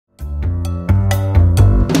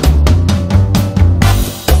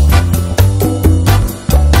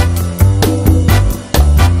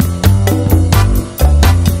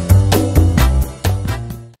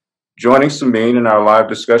Joining Samin in our live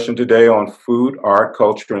discussion today on food, art,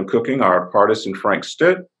 culture, and cooking are Pardis and Frank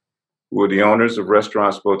Stitt, who are the owners of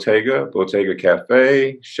restaurants Bottega, Bottega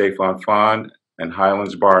Cafe, Chez Panisse, and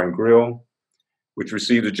Highlands Bar and Grill, which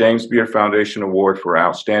received the James Beard Foundation Award for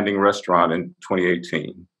Outstanding Restaurant in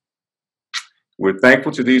 2018. We're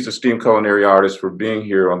thankful to these esteemed culinary artists for being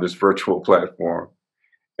here on this virtual platform,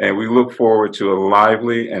 and we look forward to a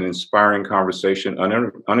lively and inspiring conversation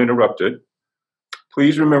uninterrupted.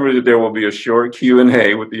 Please remember that there will be a short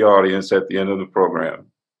Q&A with the audience at the end of the program.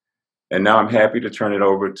 And now I'm happy to turn it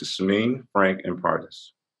over to Samin, Frank, and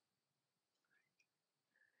Pardis.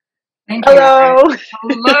 Thank you. Hello.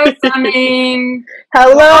 Hello, Samin.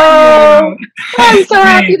 Hello. I'm so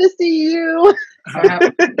happy to see you. So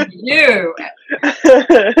happy to see you.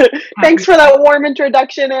 Thanks for that warm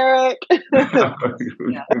introduction, Eric.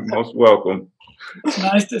 You're most welcome. It's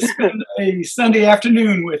nice to spend a Sunday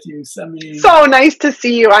afternoon with you, Samin. So nice to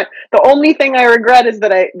see you. The only thing I regret is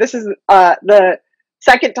that this is the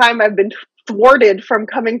second time I've been thwarted from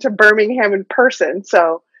coming to Birmingham in person.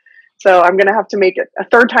 So I'm going to have to make it. A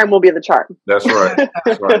third time will be the charm. That's right.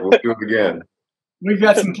 That's right. We'll do it again. We've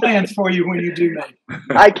got some plans for you when you do make it.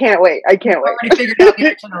 I can't wait. I can't wait. Already figured out the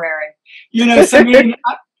itinerary. You know, Samin,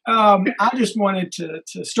 I just wanted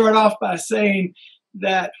to start off by saying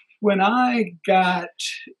that when I got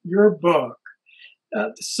your book,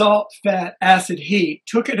 Salt, Fat, Acid, Heat,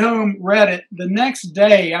 took it home, read it, the next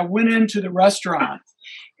day I went into the restaurant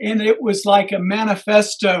and it was like a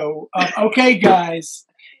manifesto of, okay, guys,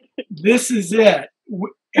 this is it.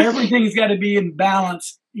 Everything's got to be in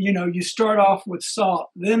balance. You know, you start off with salt,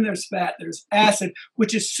 then there's fat, there's acid,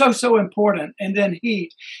 which is so important, and then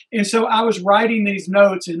heat. And so I was writing these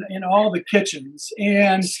notes in all the kitchens.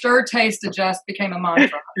 And stir, taste, adjust became a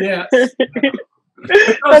mantra. Yes.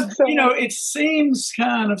 Because, you know, it seems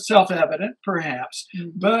kind of self-evident, perhaps,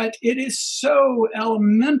 but it is so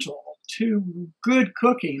elemental to good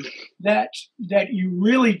cooking that you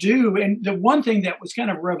really do. And the one thing that was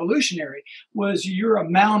kind of revolutionary was your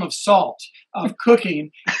amount of salt of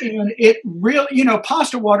cooking. And it really, you know,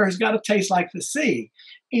 pasta water has got to taste like the sea.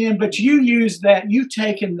 But you use that, you've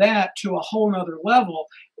taken that to a whole nother level,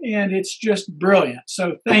 and it's just brilliant.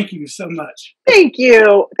 So thank you so much. Thank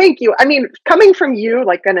you. Thank you. I mean, coming from you,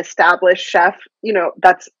 like an established chef, you know,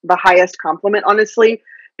 that's the highest compliment, honestly,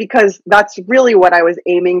 because that's really what I was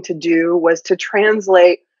aiming to do, was to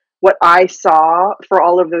translate what I saw for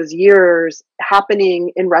all of those years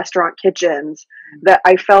happening in restaurant kitchens that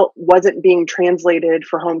I felt wasn't being translated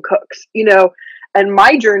for home cooks, you know. And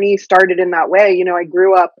my journey started in that way. You know, I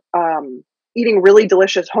grew up eating really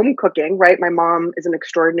delicious home cooking, right? My mom is an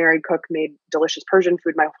extraordinary cook, made delicious Persian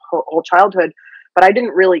food my whole childhood, but I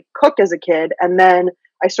didn't really cook as a kid. And then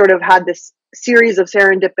I sort of had this series of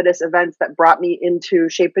serendipitous events that brought me into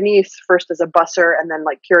Chez Panisse, first as a busser, and then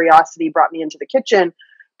like curiosity brought me into the kitchen.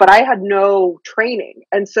 But I had no training.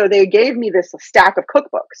 And so they gave me this stack of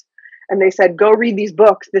cookbooks. And they said, go read these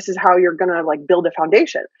books. This is how you're going to like build a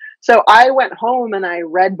foundation. So I went home and I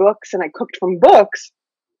read books and I cooked from books.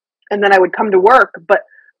 And then I would come to work. But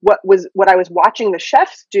what I was watching the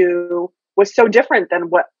chefs do was so different than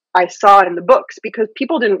what I saw in the books, because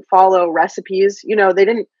people didn't follow recipes. You know, they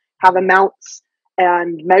didn't have amounts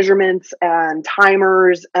and measurements and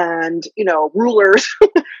timers and, you know, rulers.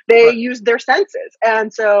 They used their senses.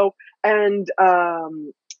 And so,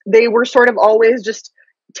 they were sort of always just,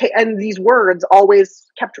 and these words always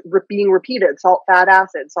kept being repeated: salt, fat,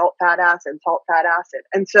 acid, salt, fat, acid, salt, fat, acid.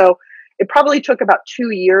 And so it probably took about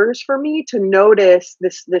 2 years for me to notice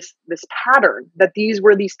this pattern, that these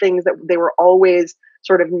were these things that they were always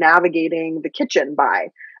sort of navigating the kitchen by.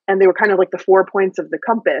 And they were kind of like the 4 points of the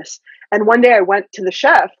compass. And one day I went to the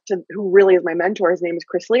chef, who really is my mentor. His name is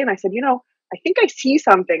Chris Lee. And I said, you know, I think I see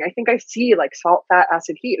something. I think I see like salt, fat,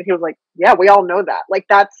 acid, heat. And he was like, yeah, we all know that. Like,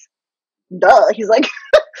 that's duh. He's like,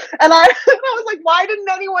 and I was like, why didn't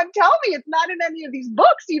anyone tell me? It's not in any of these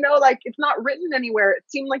books, you know, like it's not written anywhere. It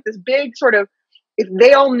seemed like this big sort of, if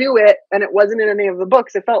they all knew it and it wasn't in any of the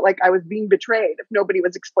books, it felt like I was being betrayed if nobody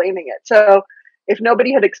was explaining it. So if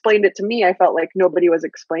nobody had explained it to me, I felt like nobody was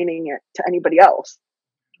explaining it to anybody else.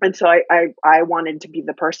 And so I wanted to be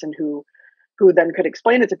the person who then could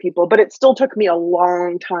explain it to people. But it still took me a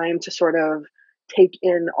long time to sort of take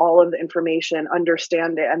in all of the information,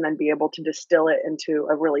 understand it, and then be able to distill it into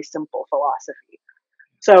a really simple philosophy.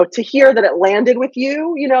 So to hear that it landed with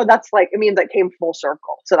you, you know, that's like, it means that came full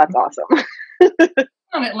circle. So that's awesome.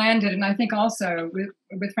 And it landed. And I think also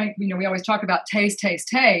with Frank, you know, we always talk about taste,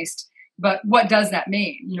 but what does that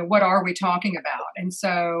mean? You know, what are we talking about? And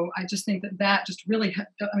so I just think that just really,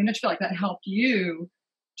 I mean, I just feel like that helped you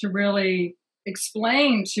to really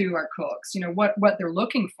explain to our cooks, what they're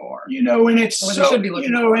looking for, And it's or what they should be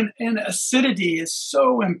looking for. and acidity is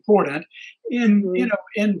so important in,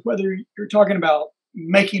 in whether you're talking about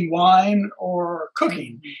making wine or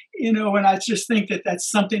cooking, and I just think that that's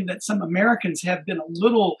something that some Americans have been a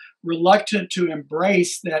little reluctant to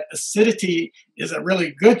embrace, that acidity is a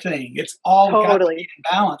really good thing. It's all got to be in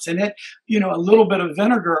balance. And it, a little bit of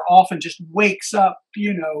vinegar often just wakes up,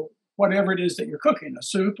 whatever it is that you're cooking, a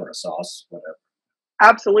soup or a sauce, whatever.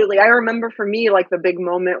 Absolutely. I remember for me, like the big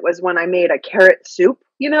moment was when I made a carrot soup,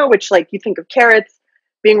 which like you think of carrots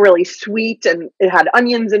being really sweet and it had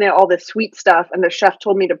onions in it, all this sweet stuff. And the chef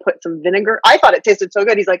told me to put some vinegar. I thought it tasted so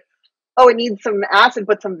good. He's like, oh, it needs some acid,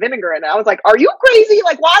 put some vinegar in it. I was like, are you crazy?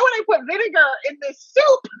 Like, why would I put vinegar in this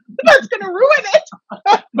soup? That's going to ruin it.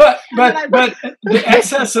 But the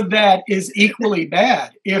excess of that is equally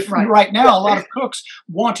bad. If right now a lot of cooks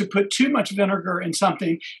want to put too much vinegar in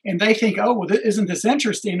something and they think, oh, well, isn't this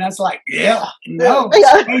interesting? That's like, no,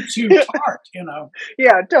 it's way too tart,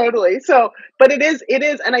 Yeah, totally. So, but it is,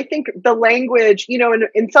 and I think the language,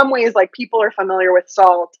 in some ways, like people are familiar with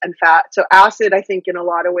salt and fat. So acid, I think in a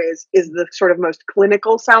lot of ways is the sort of most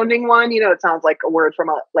clinical sounding one. It sounds like a word from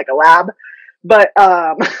a lab, but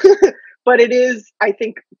but it is, I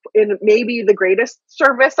think, in maybe the greatest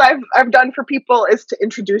service I've done for people is to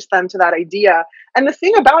introduce them to that idea. And the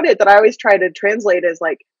thing about it that I always try to translate is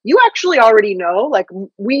like, you actually already know, like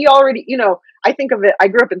we already, I think of it, I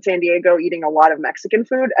grew up in San Diego eating a lot of Mexican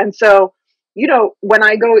food. And so, when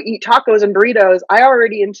I go eat tacos and burritos, I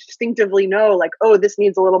already instinctively know like, oh, this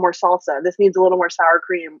needs a little more salsa. This needs a little more sour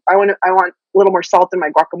cream. I want a little more salt in my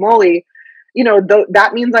guacamole.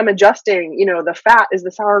 That means I'm adjusting, the fat is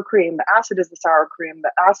the sour cream, the acid is the sour cream,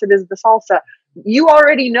 the acid is the salsa. You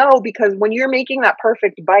already know, because when you're making that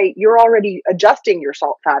perfect bite, you're already adjusting your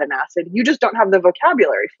salt, fat, and acid. You just don't have the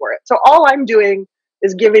vocabulary for it. So all I'm doing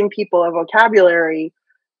is giving people a vocabulary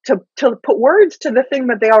to put words to the thing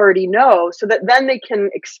that they already know, so that then they can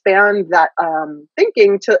expand that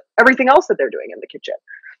thinking to everything else that they're doing in the kitchen.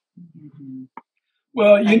 Mm-hmm.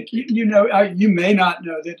 Well, you may not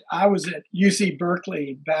know that I was at UC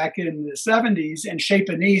Berkeley back in the 70s, and Chez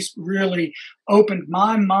Panisse really opened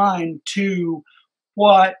my mind to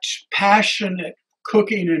what passionate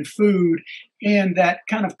cooking and food in that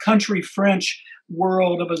kind of country French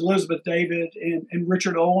world of Elizabeth David and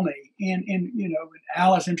Richard Olney. And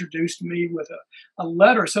Alice introduced me with a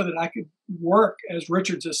letter so that I could work as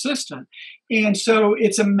Richard's assistant. And so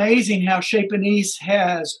it's amazing how Chez Panisse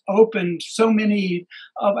has opened so many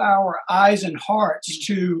of our eyes and hearts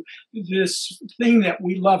to this thing that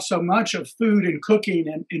we love so much of food and cooking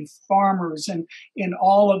and farmers and in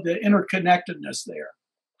all of the interconnectedness there.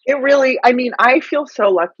 It really, I feel so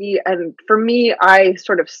lucky. And for me, I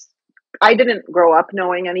didn't grow up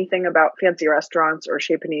knowing anything about fancy restaurants or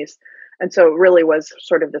Chez Panisse. And so it really was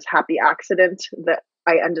sort of this happy accident that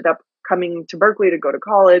I ended up coming to Berkeley to go to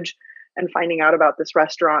college and finding out about this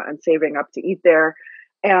restaurant and saving up to eat there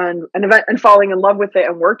and falling in love with it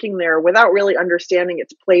and working there without really understanding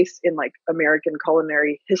its place in like American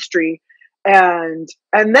culinary history. And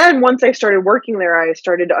then once I started working there, I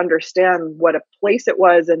started to understand what a place it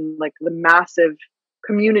was and like the massive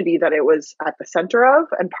community that it was at the center of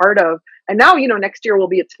and part of. And now, next year will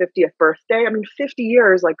be its 50th birthday. 50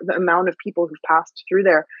 years, like the amount of people who've passed through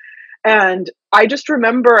there. And I just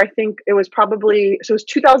remember, I think it was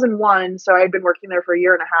 2001. So I'd been working there for a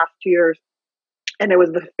year and a half, 2 years. And it was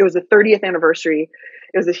the 30th anniversary.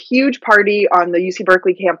 It was this huge party on the UC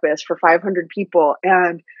Berkeley campus for 500 people.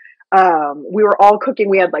 And we were all cooking.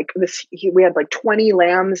 We had like 20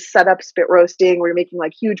 lambs set up, spit roasting. We were making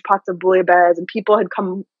like huge pots of bouillabaisse, and people had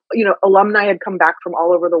come, alumni had come back from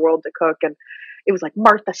all over the world to cook. And it was like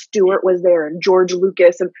Martha Stewart was there and George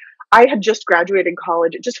Lucas. And I had just graduated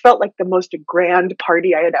college. It just felt like the most grand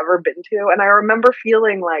party I had ever been to. And I remember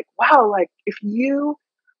feeling like, wow, like if you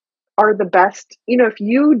are the best, if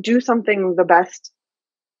you do something the best,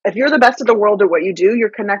 if you're the best at the world at what you do, you're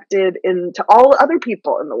connected to all other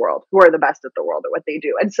people in the world who are the best at the world at what they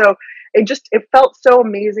do. And so it felt so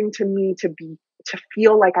amazing to me to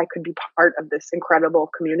feel like I could be part of this incredible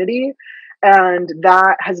community. And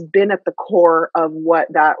that has been at the core of what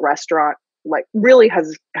that restaurant like really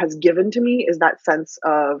has given to me, is that sense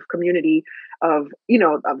of community, of,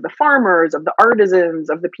 of the farmers, of the artisans,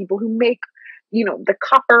 of the people who make, the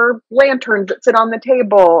copper lanterns that sit on the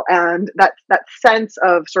table. And that sense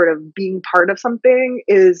of sort of being part of something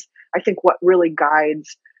is, I think, what really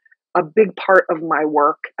guides a big part of my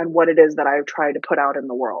work and what it is that I try to put out in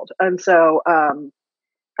the world. And so,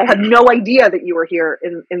 I had no idea that you were here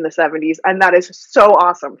in the 70s. And that is so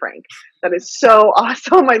awesome, Frank. That is so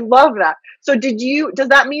awesome. I love that. So does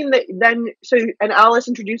that mean that then, and Alice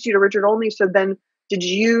introduced you to Richard Olney. So then did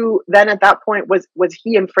you then at that point, was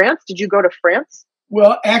he in France? Did you go to France?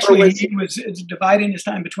 Well, actually, he was dividing his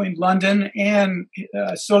time between London and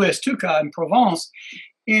Solles-Tuca in Provence.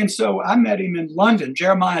 And so I met him in London.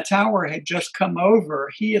 Jeremiah Tower had just come over.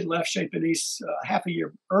 He had left Chez Panisse half a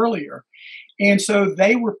year earlier. And so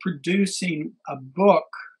they were producing a book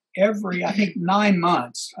every, I think, 9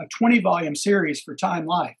 months, a 20-volume series for Time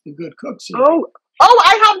Life, the Good Cook series. Oh,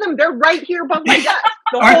 I have them. They're right here above my desk.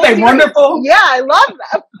 Aren't they series. Wonderful? Yeah, I love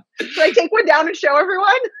them. Should I take one down and show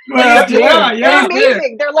everyone? Well, yeah. They're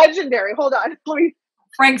amazing. They're legendary. Hold on.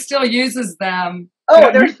 Frank still uses them.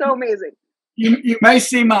 Oh, they're so amazing. You may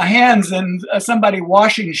see my hands and somebody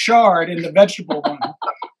washing shard in the vegetable one.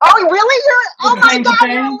 Oh, really? Oh my God,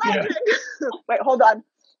 you're a legend. Yeah. Wait, hold on.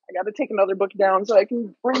 I got to take another book down so I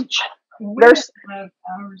can reach. There's 5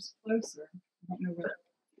 hours closer. I don't know where.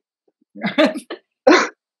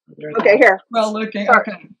 Okay, here. Well, looking. Sorry.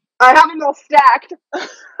 Okay. I have them all stacked.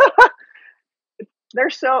 They're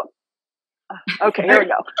so. Okay, here we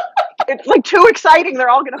go. It's like too exciting. They're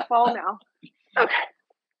all gonna fall now. Okay.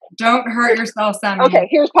 Don't hurt yourself, Samin. Okay,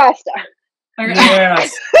 here's pasta. Okay.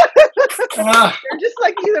 Yes. They're just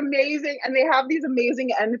like these amazing, and they have these amazing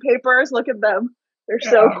end papers. Look at them. They're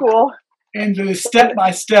so cool. And the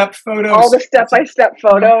step-by-step photos. All the step-by-step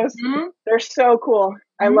photos. Mm-hmm. They're so cool.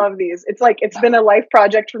 I love these. It's like, it's been a life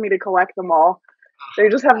project for me to collect them all. They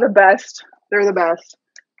just have the best. They're the best.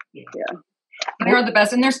 Yeah. They are the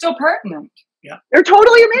best, and they're still pertinent. Yeah. They're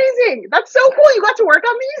totally amazing. That's so cool. You got to work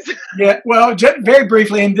on these? Yeah, well, very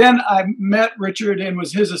briefly. And then I met Richard and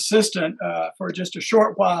was his assistant for just a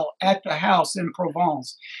short while at the house in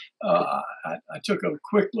Provence. I took a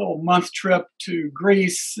quick little month trip to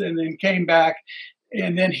Greece and then came back.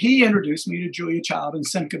 And then he introduced me to Julia Child and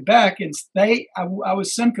Simca Beck. And I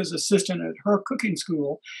was Simca's assistant at her cooking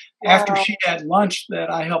school after she had lunch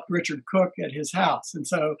that I helped Richard cook at his house. And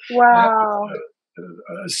so wow.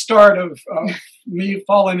 A start of me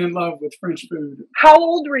falling in love with French food. How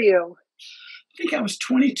old were you? I think I was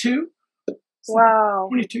 22. Wow.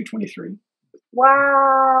 22, 23.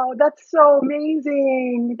 Wow. That's so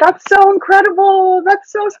amazing. That's so incredible.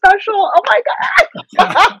 That's so special. Oh my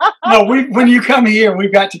God. No, when you come here,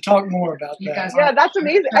 we've got to talk more about that. Yeah, that's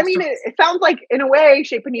amazing. I mean, it sounds like, in a way,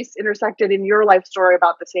 Chez Panisse intersected in your life story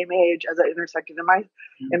about the same age as it intersected in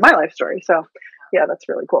my life story. So, yeah, that's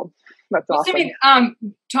really cool. That's awesome. I mean,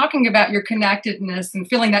 talking about your connectedness and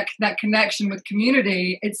feeling that connection with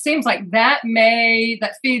community, it seems like that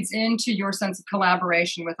feeds into your sense of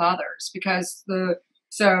collaboration with others, because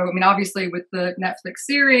obviously with the Netflix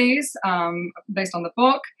series based on the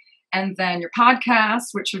book, and then your podcasts,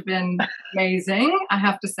 which have been amazing, I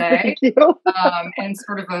have to say, Thank you. and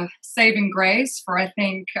sort of a saving grace for, I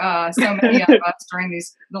think, so many of us during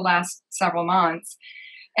the last several months.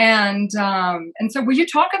 And so will you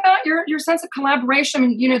talk about your sense of collaboration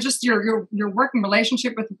and, just your working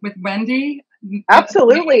relationship with Wendy?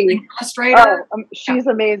 Absolutely. Illustrator. She's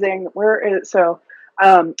amazing. Well,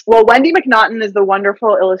 Wendy MacNaughton is the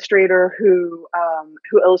wonderful illustrator who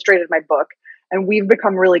illustrated my book, and we've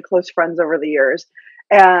become really close friends over the years.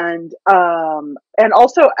 And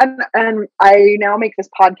also I now make this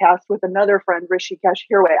podcast with another friend, Rishikesh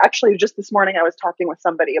Hirway. Actually, just this morning I was talking with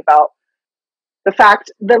somebody about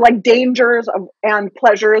the dangers and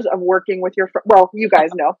pleasures of working with you guys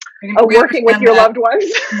know, working with your loved ones.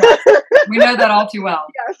 Yes. We know that all too well.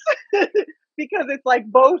 Yes. Because it's like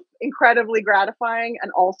both incredibly gratifying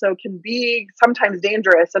and also can be sometimes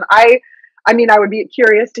dangerous. And I would be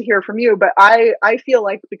curious to hear from you, but I feel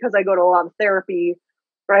like, because I go to a lot of therapy,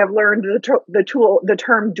 I have learned the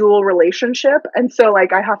term dual relationship, and so I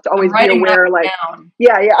have to always be aware,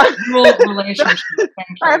 dual relationship.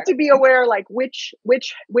 I have to be aware, which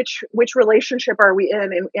relationship are we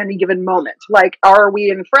in any given moment? Are we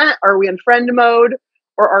in friend mode,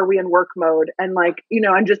 or are we in work mode? And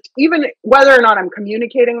and just even whether or not I'm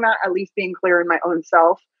communicating that, at least being clear in my own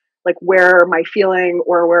self, where my feeling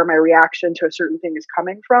or where my reaction to a certain thing is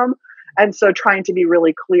coming from. And so trying to be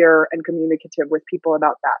really clear and communicative with people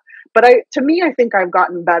about that. But I think I've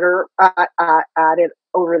gotten better at it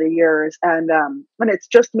over the years. And it's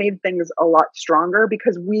just made things a lot stronger,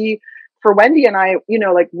 because for Wendy and I,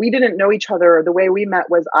 we didn't know each other. The way we met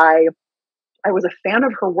was I was a fan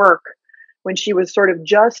of her work when she was sort of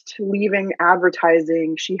just leaving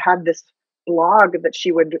advertising. She had this blog that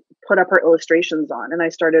she would put up her illustrations on, and I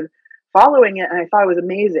started following it, and I thought it was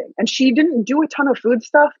amazing. And she didn't do a ton of food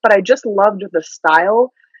stuff, but I just loved the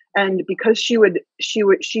style And because she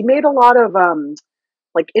made a lot of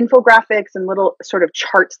like infographics and little sort of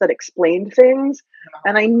charts that explained things.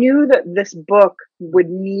 And I knew that this book would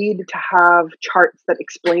need to have charts that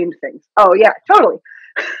explained things. Oh yeah, totally.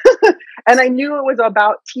 And I knew it was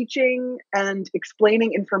about teaching and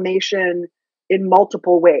explaining information in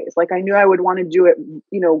multiple ways. Like I knew I would want to do it,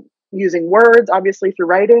 using words, obviously through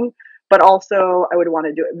writing, but also I would want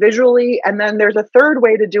to do it visually. And then there's a third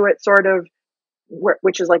way to do it sort of,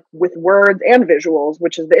 which is like with words and visuals,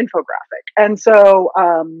 which is the infographic. And so,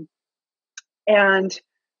 and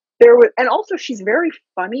also she's very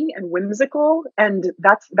funny and whimsical, and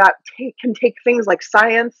can take things like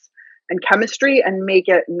science and chemistry and make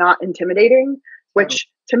it not intimidating, which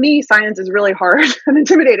to me, science is really hard and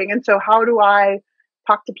intimidating. And so how do I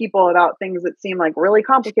talk to people about things that seem like really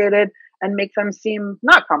complicated and make them seem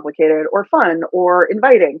not complicated or fun or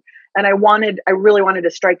inviting? And I really wanted to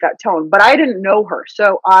strike that tone, but I didn't know her.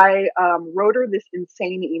 So I wrote her this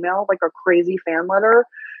insane email, like a crazy fan letter.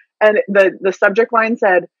 And the subject line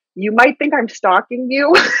said, "You might think I'm stalking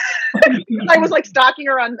you." I was like stalking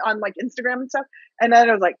her on like Instagram and stuff. And then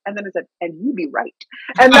it said, "And you be right."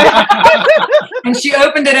 And then and she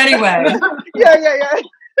opened it anyway. Yeah.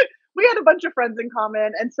 We had a bunch of friends in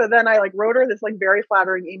common. And so then I like wrote her this like very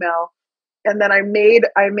flattering email. And then I made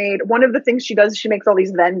one of the things she does, she makes all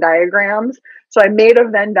these Venn diagrams. So I made a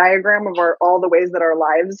Venn diagram of all the ways that our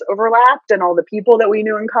lives overlapped and all the people that we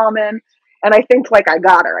knew in common. And I think like I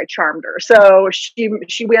got her, I charmed her. So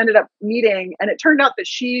we ended up meeting, and it turned out that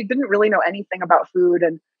she didn't really know anything about food,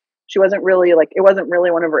 and she wasn't really it wasn't really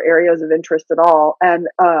one of her areas of interest at all. And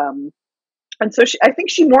so I think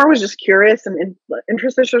she more was just curious and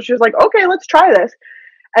interested. So she was like, okay, let's try this.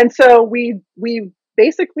 And so we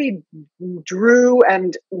basically drew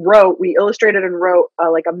and wrote, we illustrated and wrote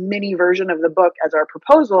like a mini version of the book as our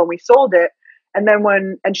proposal, and we sold it. And then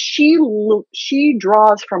she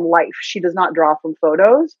draws from life. She does not draw from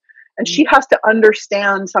photos, and she has to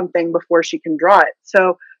understand something before she can draw it.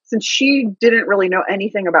 So since she didn't really know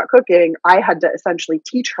anything about cooking, I had to essentially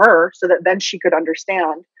teach her so that then she could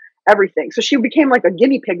understand everything. So she became like a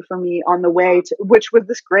guinea pig for me on the way to, which was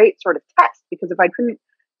this great sort of test, because if I couldn't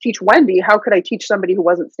teach Wendy, how could I teach somebody who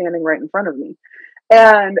wasn't standing right in front of me?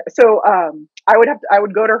 And so I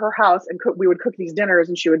would go to her house and we would cook these dinners,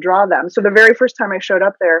 and she would draw them. So the very first time I showed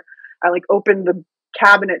up there, I like opened the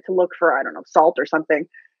cabinet to look for, I don't know, salt or something.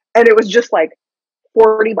 And it was just like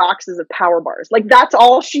 40 boxes of Power Bars. Like that's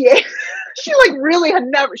all she ate. She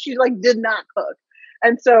did not cook.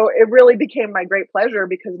 And so it really became my great pleasure,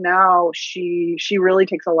 because now she really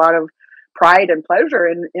takes a lot of pride and pleasure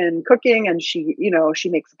in cooking. And she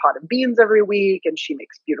makes a pot of beans every week, and she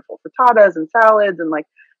makes beautiful frittatas and salads. And like,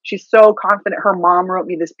 she's so confident. Her mom wrote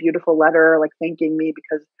me this beautiful letter, like thanking me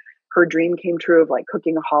because her dream came true of like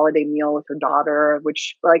cooking a holiday meal with her daughter,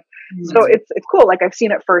 which like, so it's cool. Like I've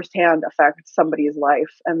seen it firsthand affect somebody's life,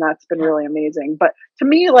 and that's been really amazing. But to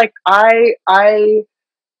me, like I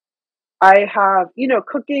have,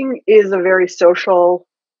 cooking is social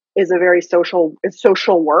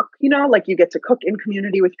work, like you get to cook in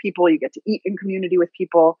community with people, you get to eat in community with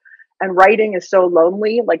people, and writing is so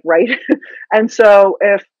lonely, like and so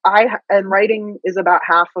writing is about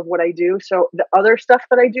half of what I do. So the other stuff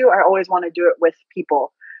that I do, I always want to do it with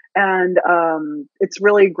people. And it's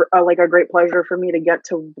really like a great pleasure for me to get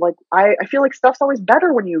to, like, I feel like stuff's always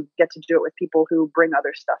better when you get to do it with people who bring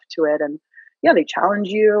other stuff to it. And yeah, they challenge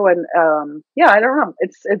you. And I don't know.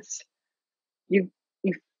 It's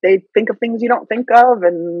they think of things you don't think of,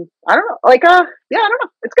 and I don't know. Like, I don't know.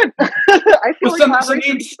 It's good. I feel like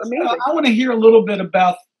collaboration's amazing. I want to hear a little bit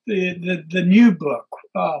about the new book,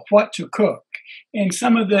 What to Cook, and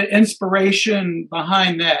some of the inspiration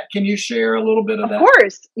behind that. Can you share a little bit of that? Of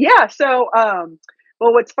course. Yeah. So,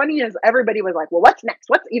 well, what's funny is everybody was like, well, what's next?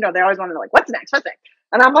 They always want to know, like, what's next?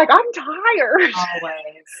 And I'm like, I'm tired.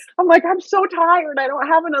 Always. I'm like, I'm so tired. I don't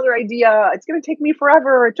have another idea. It's going to take me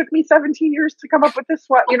forever. It took me 17 years to come up with this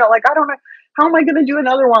one. Like, I don't know. How am I going to do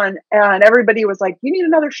another one? And everybody was like, you need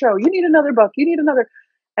another show. You need another book. You need another.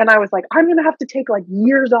 And I was like, I'm going to have to take like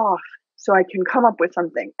years off so I can come up with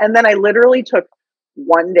something. And then I literally took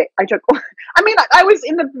one day. I was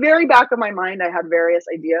in the very back of my mind, I had various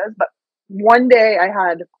ideas, but one day I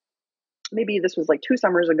had, maybe this was like 2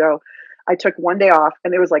 summers ago, I took one day off,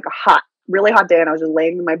 and it was like a really hot day. And I was just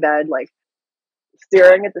laying in my bed, like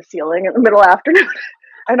staring at the ceiling in the middle of the afternoon.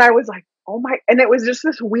 And I was like, oh my, and it was just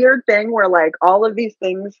this weird thing where like all of these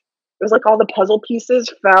things, it was like all the puzzle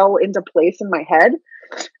pieces fell into place in my head.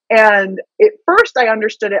 And at first I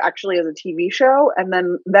understood it actually as a TV show. And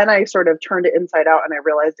then I sort of turned it inside out, and I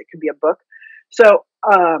realized it could be a book. So,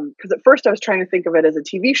 because at first I was trying to think of it as a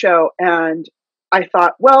TV show, and I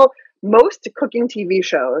thought, well, most cooking TV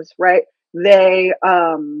shows, right? They,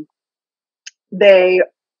 they,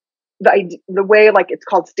 the way, like, it's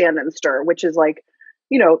called stand and stir, which is like,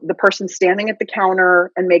 the person standing at the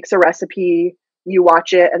counter and makes a recipe, you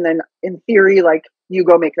watch it, and then in theory, like, you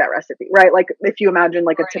go make that recipe, right? Like, if you imagine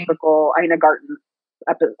like a typical Ina Garten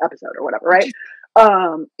episode or whatever, right?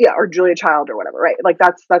 Yeah, or Julia Child or whatever, right? Like,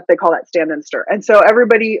 that's they call that stand and stir. And so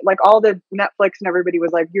everybody, like, all the Netflix and everybody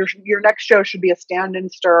was like, your next show should be a stand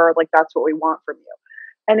and stir, like, that's what we want from you.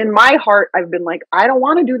 And in my heart, I've been like, I don't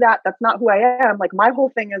want to do that. That's not who I am. Like, my whole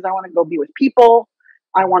thing is I want to go be with people.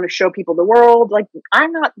 I want to show people the world. Like,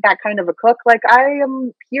 I'm not that kind of a cook. Like, I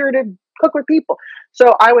am here to cook with people.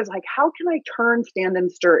 So I was like, how can I turn stand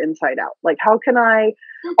and stir inside out? Like, how can I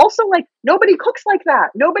also, like, nobody cooks like that.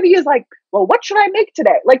 Nobody is like, well, what should I make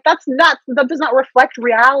today? Like, that does not reflect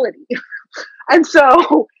reality. And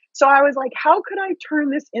so I was like, how could I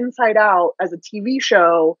turn this inside out as a TV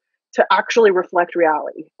show to actually reflect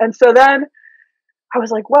reality? And so then I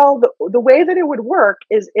was like, well, the way that it would work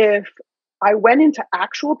is if I went into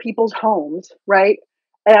actual people's homes, right?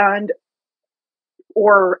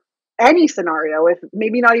 Or any scenario, if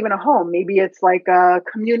maybe not even a home, maybe it's like a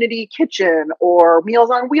community kitchen or Meals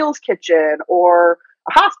on Wheels kitchen or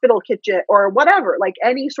a hospital kitchen or whatever, like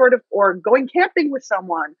any sort of, or going camping with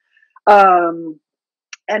someone,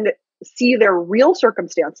 and see their real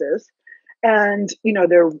circumstances and,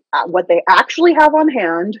 their what they actually have on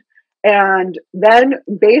hand. And then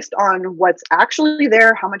based on what's actually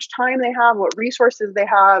there, how much time they have, what resources they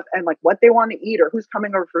have, and like what they want to eat or who's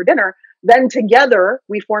coming over for dinner, then together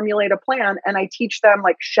we formulate a plan and I teach them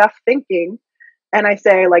like chef thinking. And I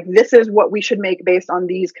say, like, this is what we should make based on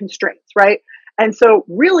these constraints, right? And so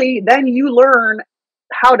really then you learn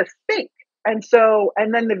how to think. And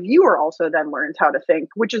then the viewer also then learns how to think,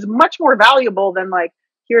 which is much more valuable than like,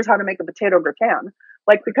 here's how to make a potato gratin.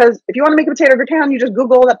 Like, because if you want to make a potato gratin, you just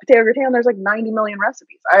Google that potato gratin. There's like 90 million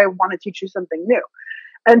recipes. I want to teach you something new.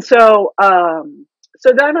 And so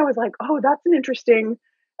then I was like, oh, that's an interesting,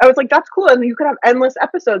 I was like, that's cool. And you could have endless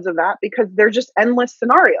episodes of that because they're just endless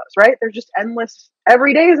scenarios, right? They're just endless.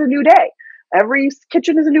 Every day is a new day. Every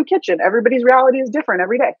kitchen is a new kitchen. Everybody's reality is different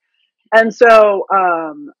every day. And so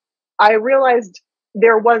I realized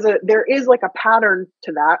there is like a pattern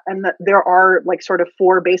to that, and that there are like sort of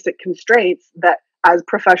 4 basic constraints that as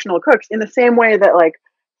professional cooks, in the same way that like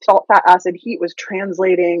salt, fat, acid, heat was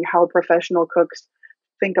translating how professional cooks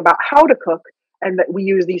think about how to cook, and that we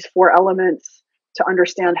use these 4 elements to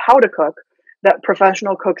understand how to cook, that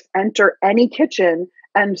professional cooks enter any kitchen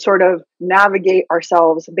and sort of navigate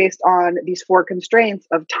ourselves based on these 4 constraints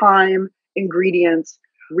of time, ingredients,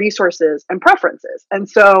 resources, and preferences. And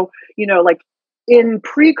so, like in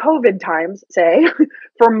pre-COVID times, say,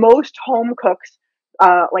 for most home cooks,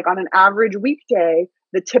 like on an average weekday,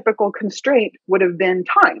 the typical constraint would have been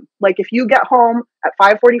time. Like if you get home at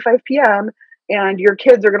 5:45 p.m. and your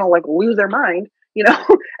kids are going to like lose their mind,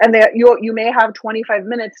 and you may have 25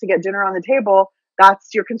 minutes to get dinner on the table. That's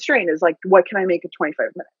your constraint, is like, what can I make in 25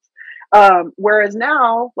 minutes? Whereas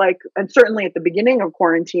now, like, and certainly at the beginning of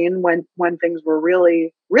quarantine, when things were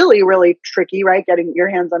really, really, really tricky, right? Getting your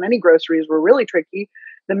hands on any groceries were really tricky.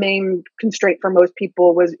 The main constraint for most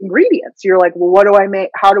people was ingredients. You're like, well, what do I make?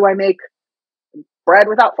 How do I make bread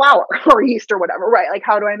without flour or yeast or whatever, right? Like,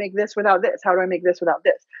 how do I make this without this? How do I make this without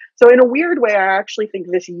this? So in a weird way, I actually think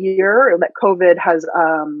this year that COVID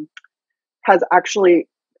has actually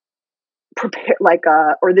prepared,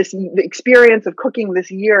 the experience of cooking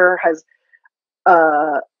this year has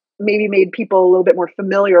maybe made people a little bit more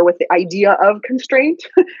familiar with the idea of constraint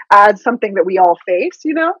as something that we all face,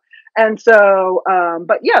 And so,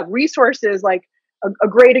 but yeah, resources, like a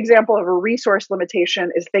great example of a resource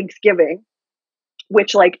limitation is Thanksgiving,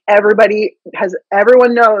 which like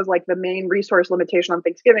everyone knows, like the main resource limitation on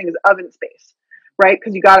Thanksgiving is oven space, right?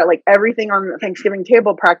 Because you got it, like everything on the Thanksgiving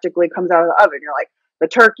table practically comes out of the oven. You're like the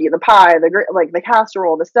turkey, the pie, the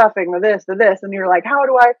casserole, the stuffing, the this, and you're like,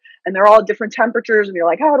 and they're all different temperatures, and you're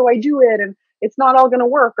like, how do I do it? And it's not all going to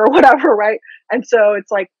work or whatever, right? And so it's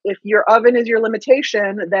like, if your oven is your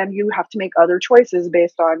limitation, then you have to make other choices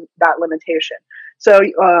based on that limitation. So,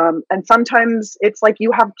 and sometimes it's like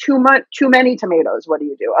you have too many tomatoes. What do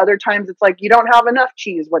you do? Other times it's like you don't have enough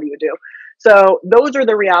cheese. What do you do? So those are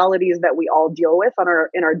the realities that we all deal with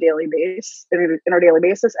in our daily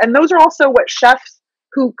basis. And those are also what chefs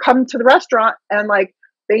who come to the restaurant and like,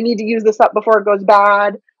 they need to use this up before it goes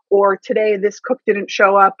bad, or today this cook didn't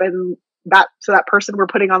show up, and that person we're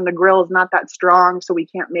putting on the grill is not that strong, so we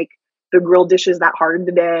can't make the grilled dishes that hard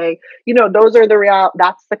today. Those are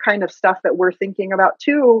that's the kind of stuff that we're thinking about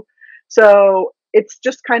too. So it's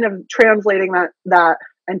just kind of translating that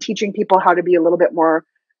and teaching people how to be a little bit more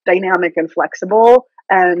dynamic and flexible.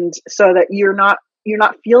 And so that you're not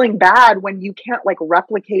feeling bad when you can't like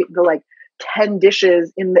replicate the like 10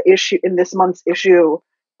 dishes in this month's issue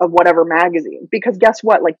of whatever magazine, because guess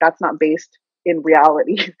what? Like that's not based in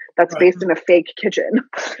reality. That's based in a fake kitchen.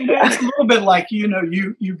 It's a little bit like,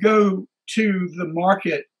 you go to the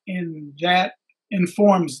market and that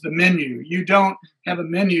informs the menu. You don't have a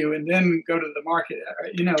menu and then go to the market,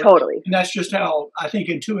 Totally. And that's just how I think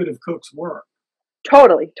intuitive cooks work.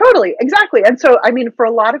 Totally. Exactly. And so, I mean, for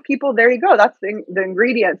a lot of people, there you go. That's the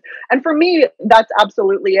ingredients. And for me, that's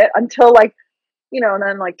absolutely it until like, and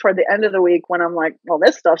then like toward the end of the week when I'm like, well,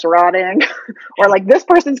 this stuff's rotting or like this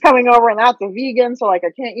person's coming over and that's a vegan. So like,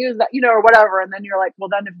 I can't use that, or whatever. And then you're like, well,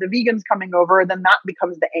 then if the vegan's coming over, then that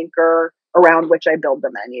becomes the anchor around which I build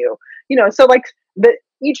the menu, so like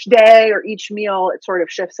each day or each meal, it sort of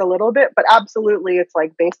shifts a little bit, but absolutely it's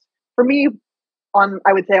like based for me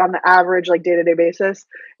I would say on the average, like day-to-day basis,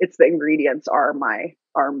 it's the ingredients are my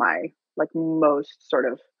like most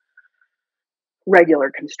sort of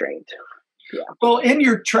regular constraint. Yeah. Well, in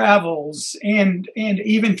your travels and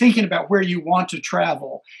even thinking about where you want to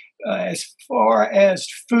travel, as far as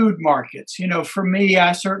food markets, for me,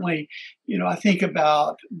 I certainly, I think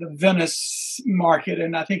about the Venice market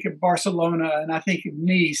and I think of Barcelona and I think of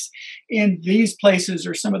Nice. And these places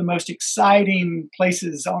are some of the most exciting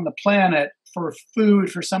places on the planet for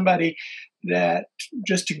food, for somebody that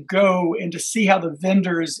just to go and to see how the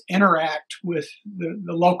vendors interact with the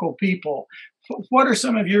local people. What are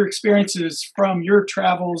some of your experiences from your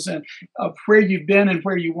travels and of where you've been and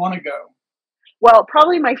where you want to go? Well,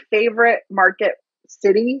 probably my favorite market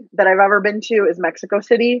city that I've ever been to is Mexico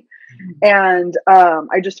City. And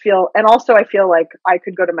I feel like I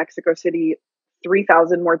could go to Mexico City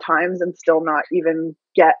 3,000 more times and still not even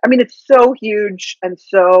it's so huge and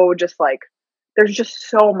so just like, there's just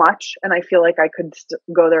so much. And I feel like I could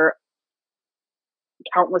go there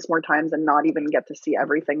countless more times and not even get to see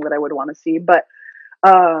everything that I would want to see. But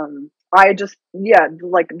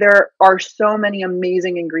like there are so many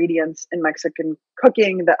amazing ingredients in Mexican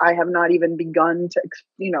cooking that I have not even begun to,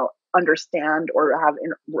 understand or have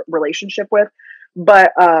a relationship with.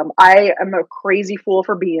 But I am a crazy fool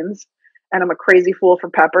for beans and I'm a crazy fool for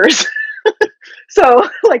peppers. So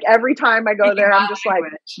like every time I go there, I'm just like,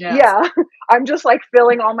 I'm just like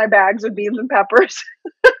filling all my bags with beans and peppers.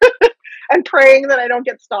 And praying that I don't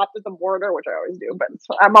get stopped at the border, which I always do. But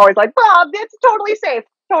I'm always like, Bob, it's totally safe.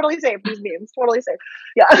 Totally safe. These beans, totally safe.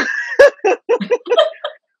 Yeah.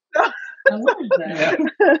 I love that.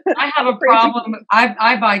 I have a problem.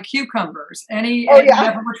 I buy cucumbers.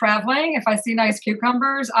 Whenever we're traveling, if I see nice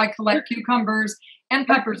cucumbers, I collect cucumbers and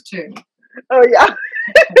peppers too. Oh yeah.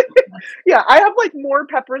 Yeah, I have like more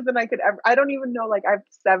peppers than I could ever. I don't even know. Like I have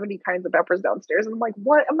 70 kinds of peppers downstairs, and I'm like,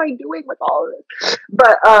 what am I doing with all of this?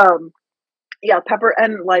 But yeah, pepper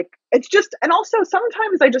and like it's just, and also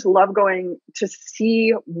sometimes I just love going to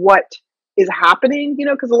see what is happening,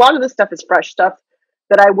 because a lot of this stuff is fresh stuff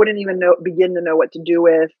that I wouldn't even begin to know what to do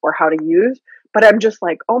with or how to use. But I'm just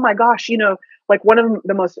like, oh my gosh, like one of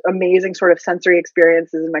the most amazing sort of sensory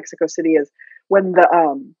experiences in Mexico City is when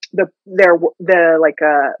the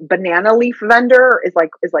banana leaf vendor is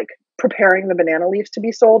like preparing the banana leaves to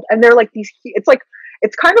be sold, and they're like these.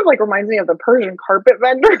 It's kind of like reminds me of the Persian carpet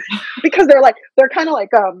vendor because they're kind of like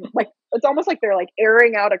it's almost like they're like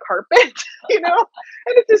airing out a carpet, and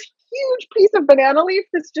it's this huge piece of banana leaf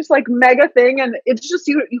that's just like mega thing, and it's just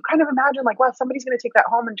you kind of imagine like, wow, somebody's going to take that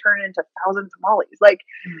home and turn it into 1,000 tamales. Like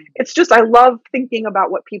it's just, I love thinking about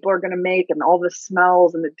what people are going to make and all the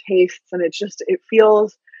smells and the tastes, and it's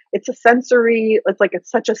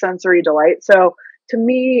such a sensory delight. So to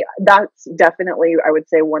me, that's definitely, I would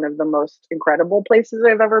say, one of the most incredible places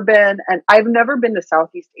I've ever been. And I've never been to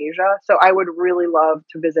Southeast Asia, so I would really love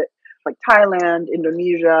to visit like Thailand,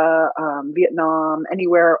 Indonesia, Vietnam,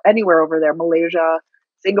 anywhere over there, Malaysia,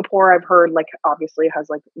 Singapore. I've heard like obviously has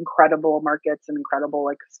like incredible markets and incredible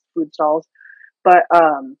like food stalls. But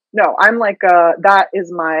no, I'm like that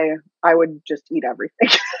is I would just eat everything.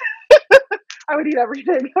 I would eat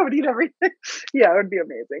everything. Yeah, it would be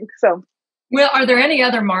amazing. So. Well, are there any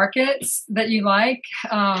other markets that you like,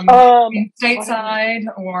 stateside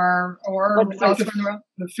or elsewhere in the world?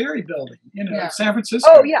 The Ferry Building, San Francisco.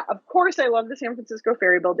 Oh yeah, of course, I love the San Francisco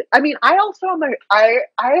Ferry Building. I mean, I also am I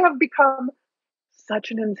have become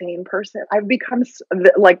such an insane person. I've become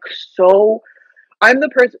like so. I'm the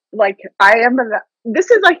person like I am.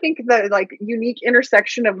 This is, I think, the like unique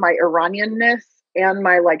intersection of my Iranianness and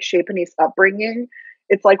my like Chez Panisse upbringing,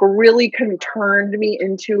 it's like really turned me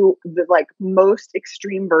into the like most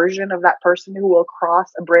extreme version of that person who will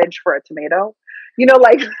cross a bridge for a tomato. You know,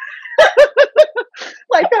 like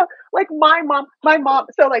like my mom. So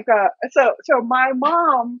my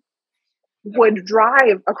mom would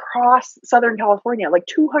drive across Southern California like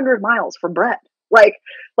 200 miles for bread. Like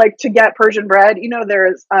to get Persian bread, you know,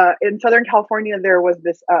 there's in Southern California there was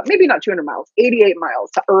this maybe not 200 miles, 88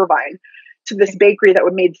 miles to Irvine, to this bakery that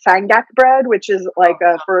would made sangak bread, which is like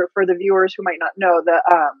for the viewers who might not know,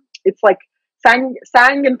 it's like sang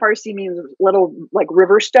in Farsi means little like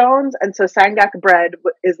river stones, and so sangak bread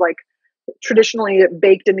is like traditionally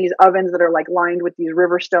baked in these ovens that are like lined with these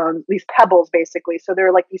river stones, these pebbles basically. So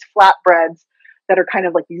they're like these flat breads that are kind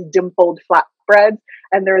of like these dimpled flat breads,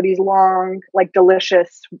 and they're these long, like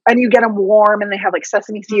delicious, and you get them warm, and they have like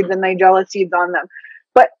sesame seeds and nigella seeds on them.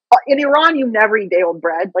 But in Iran, you never eat day old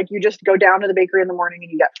bread. Like you just go down to the bakery in the morning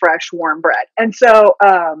and you get fresh, warm bread. And so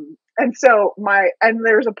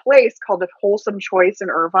there's a place called the Wholesome Choice in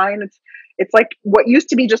Irvine. It's like what used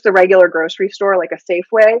to be just a regular grocery store, like a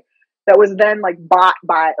Safeway, that was then like bought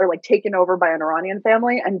by or like taken over by an Iranian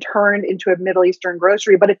family and turned into a Middle Eastern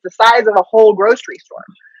grocery, but it's the size of a whole grocery store.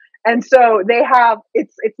 And so they have,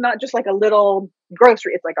 it's not just like a little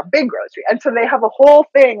grocery, it's like a big grocery. And so they have a whole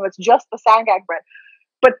thing that's just the sangak bread.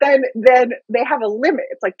 But then they have a limit.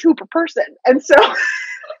 It's like 2 per person. And so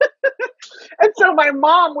and so my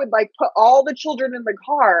mom would like put all the children in the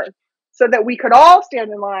car so that we could all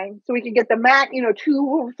stand in line, so we could get the max, you know,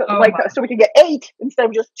 2, so we could get 8 instead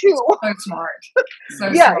of just 2. So smart.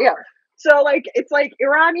 Yeah. So like, it's like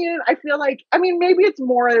Iranian, I feel like, I mean, maybe it's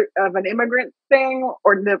more of an immigrant thing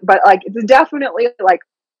but like, it's definitely like,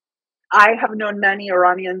 I have known many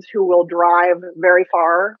Iranians who will drive very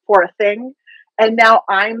far for a thing. And now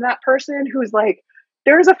I'm that person who's like,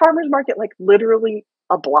 there's a farmer's market, like literally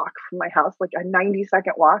a block from my house, like a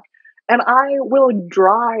 90-second walk. And I will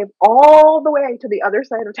drive all the way to the other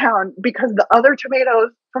side of town because the other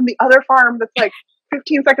tomatoes from the other farm that's like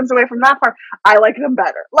 15 seconds away from that farm, I like them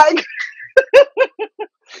better. Like,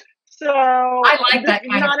 so I like that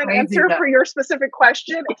kind not of an answer for your specific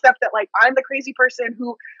question, except that like I'm the crazy person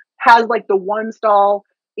who has like the one stall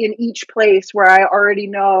in each place where I already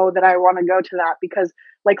know that I want to go to that. Because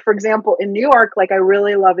like, for example, in New York, like I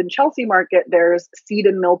really love in Chelsea Market, there's seed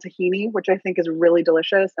and mill tahini, which I think is really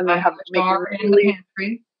delicious. And they have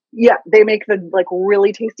they make the like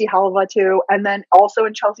really tasty halva too. And then also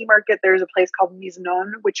in Chelsea Market, there's a place called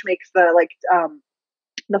Miznon, which makes the like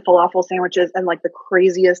the falafel sandwiches and like the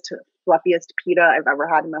craziest, fluffiest pita I've ever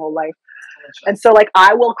had in my whole life. And so like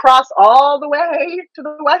I will cross all the way to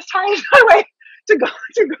the West Highway to go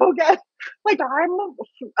get, like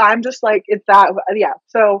I'm just like, it's that, yeah.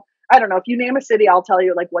 So I don't know, if you name a city, I'll tell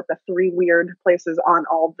you like what the 3 weird places on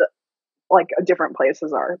all the like different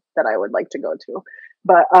places are that I would like to go to.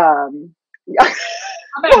 But yeah,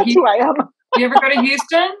 that's who I am. You ever go to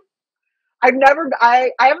Houston? I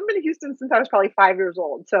haven't been to Houston since I was probably 5 years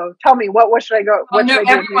old. So tell me, what should I go?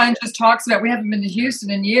 Everyone just talks about, we haven't been to Houston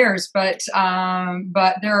in years, but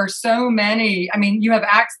there are so many. I mean,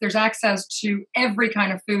 there's access to every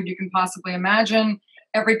kind of food you can possibly imagine.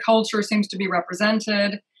 Every culture seems to be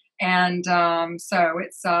represented. And so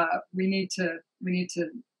it's, we need to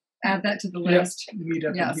add that to the list. Meet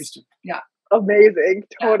up in Houston. Yeah. Amazing.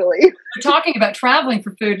 Totally. Yeah. Talking about traveling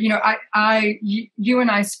for food, you know, you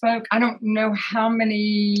and I spoke, I don't know how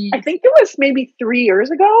many. I think it was maybe 3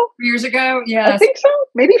 years ago. 3 years ago. Yes. I think so.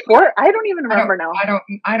 Maybe 4. I don't even remember now.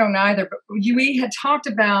 I don't either. But we had talked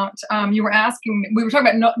about, we were talking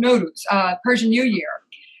about Nowruz, Persian New Year.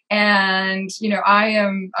 And, you know,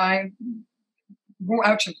 I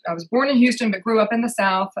was born in Houston, but grew up in the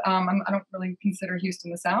South. I don't really consider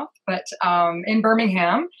Houston the South, but in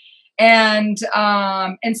Birmingham. And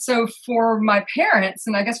so for my parents,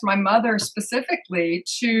 and I guess for my mother specifically,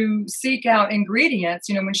 to seek out ingredients,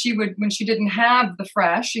 you know, when she didn't have the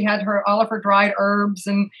fresh, she had all of her dried herbs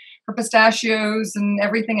and her pistachios and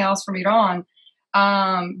everything else from Iran.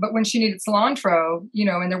 But when she needed cilantro, you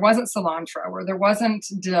know, and there wasn't cilantro or there wasn't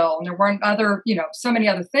dill and there weren't other, you know, so many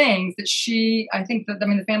other things that the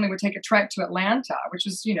family would take a trek to Atlanta, which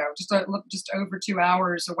is, you know, just over 2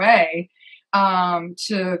 hours away,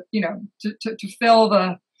 to fill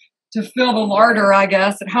the larder, I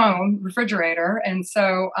guess, at home, refrigerator. And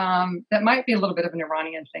so, that might be a little bit of an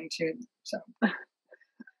Iranian thing too. So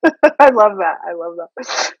I love that.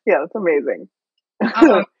 Yeah, it's amazing.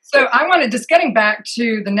 So I wanted, just getting back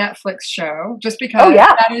to the Netflix show, just because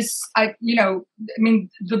that is, the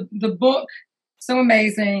book, so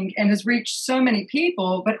amazing and has reached so many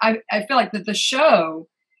people, but I feel like that the show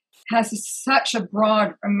has such a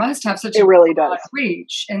broad, must have such it a really broad does.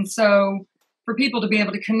 reach. And so for people to be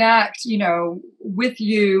able to connect, with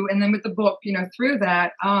you and then with the book, through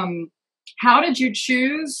that, how did you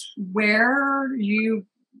choose where you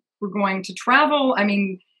were going to travel? I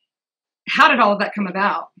mean, how did all of that come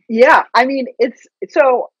about? Yeah, I mean,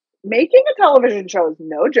 so making a television show is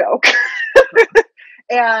no joke.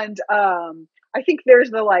 And I think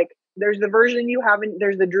there's the version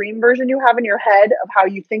there's the dream version you have in your head of how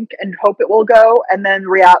you think and hope it will go. And then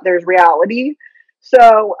there's reality.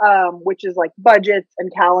 So, which is like budgets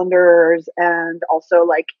and calendars, and also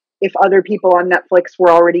like if other people on Netflix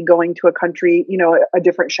were already going to a country, a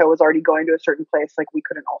different show was already going to a certain place, like we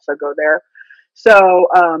couldn't also go there. So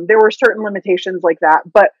there were certain limitations like that.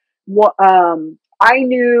 But I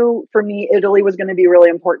knew for me, Italy was going to be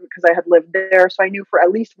really important because I had lived there. So I knew for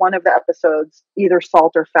at least one of the episodes, either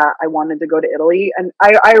salt or fat, I wanted to go to Italy. And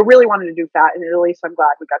I really wanted to do fat in Italy. So I'm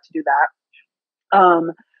glad we got to do that.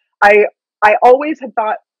 I always had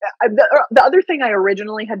thought, the other thing I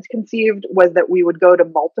originally had conceived was that we would go to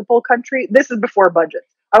multiple countries. This is before budgets.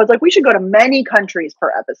 I was like, we should go to many countries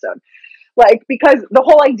per episode. Like, because the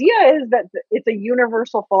whole idea is that it's a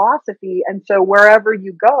universal philosophy. And so wherever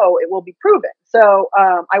you go, it will be proven. So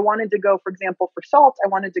I wanted to go, for example, for salt, I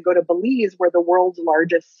wanted to go to Belize, where the world's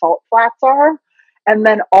largest salt flats are, and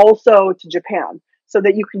then also to Japan, so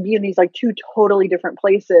that you can be in these like two totally different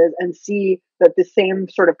places and see that the same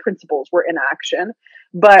sort of principles were in action.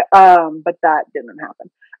 But that didn't happen.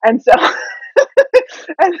 And so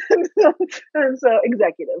and so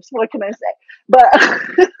executives, what can I say? But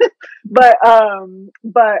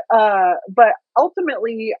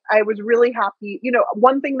ultimately I was really happy.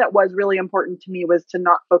 One thing that was really important to me was to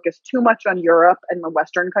not focus too much on Europe and the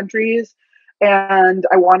Western countries. And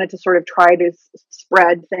I wanted to sort of try to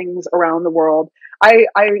spread things around the world. I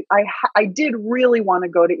did really want to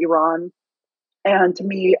go to Iran. And to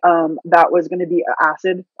me, that was going to be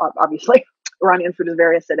acid, obviously. Iranian food is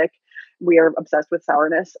very acidic. We are obsessed with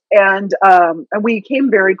sourness. And we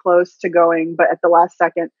came very close to going, but at the last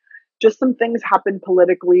second, just some things happened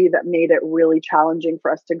politically that made it really challenging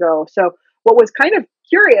for us to go. So what was kind of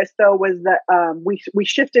curious, though, was that we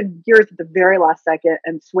shifted gears at the very last second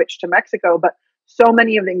and switched to Mexico. But so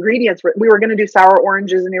many of the ingredients, we were going to do sour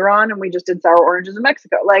oranges in Iran, and we just did sour oranges in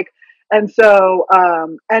Mexico. And so,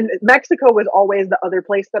 and Mexico was always the other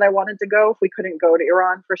place that I wanted to go if we couldn't go to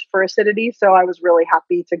Iran for acidity. So I was really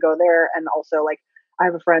happy to go there. And also, like, I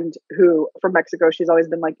have a friend who from Mexico, she's always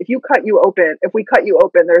been like, if we cut you open,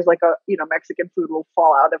 there's like Mexican food will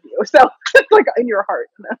fall out of you. So it's like in your heart.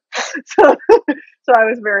 So I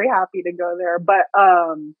was very happy to go there. But,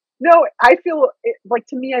 no, I feel like,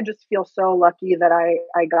 to me, I just feel so lucky that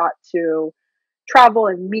I got to travel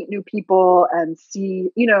and meet new people and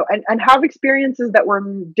see, and have experiences that were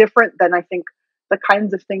different than I think the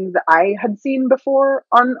kinds of things that I had seen before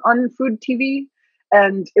on food TV.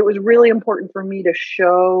 And it was really important for me to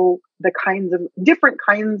show the different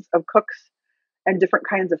kinds of cooks and different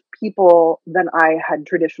kinds of people than I had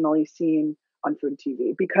traditionally seen on food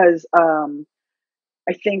TV, because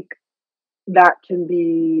I think that can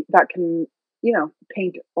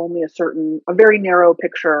paint only a very narrow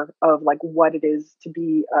picture of like what it is to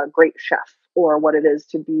be a great chef, or what it is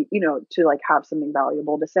to be, to like have something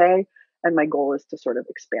valuable to say. And my goal is to sort of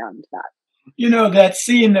expand that. That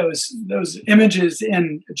seeing those images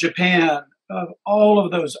in Japan of all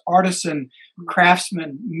of those artisan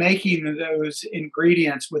craftsmen making those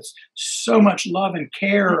ingredients with so much love and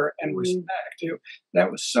care and respect.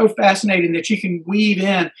 That was so fascinating that you can weave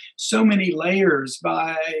in so many layers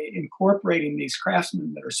by incorporating these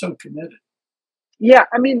craftsmen that are so committed. Yeah,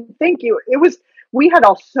 I mean, thank you. We had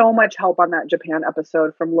so much help on that Japan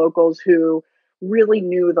episode from locals who really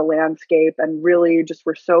knew the landscape and really just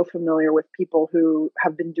were so familiar with people who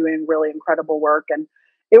have been doing really incredible work. And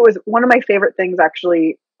it was one of my favorite things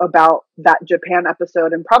actually about that Japan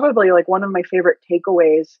episode, and probably like one of my favorite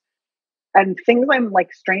takeaways and things I'm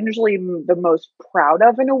like strangely the most proud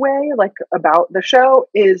of in a way, like about the show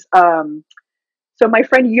is, so my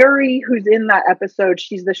friend Yuri, who's in that episode,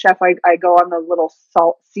 she's the chef I go on the little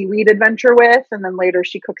salt seaweed adventure with, and then later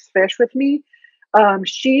she cooks fish with me.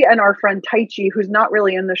 She and our friend Taichi, who's not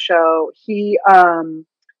really in the show,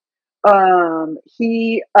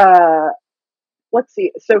 let's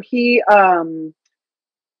see. So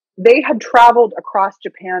they had traveled across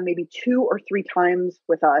Japan maybe 2 or 3 times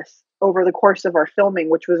with us over the course of our filming,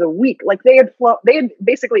 which was a week. Like they had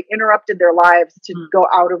basically interrupted their lives to go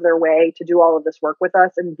out of their way to do all of this work with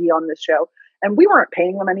us and be on this show. And we weren't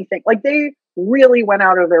paying them anything. Like they really went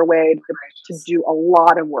out of their way to do a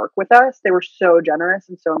lot of work with us. They were so generous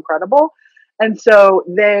and so incredible. And so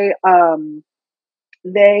they were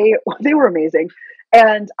amazing.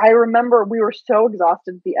 And I remember we were so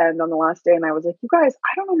exhausted at the end on the last day, and I was like, you guys,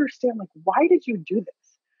 I don't understand, like, why did you do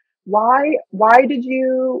this? Why did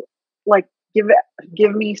you like give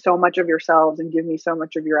me so much of yourselves and give me so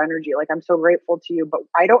much of your energy? Like, I'm so grateful to you, but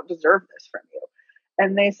I don't deserve this from you.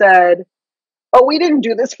 And they said, oh, we didn't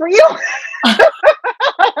do this for you.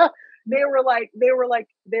 They were like,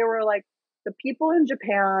 the people in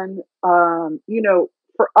Japan, you know,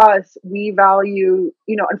 for us, we value,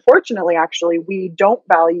 you know, unfortunately, actually, we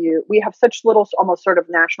have such little, almost sort of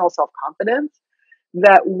national self-confidence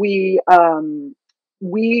that we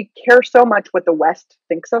care so much what the West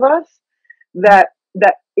thinks of us, that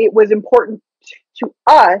it was important to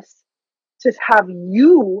us to have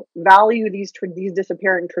you value these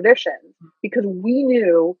disappearing traditions, because we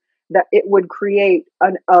knew that it would create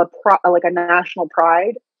like a national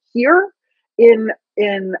pride here in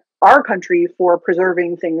our country for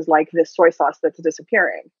preserving things like this soy sauce that's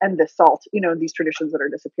disappearing, and this salt, you know, these traditions that are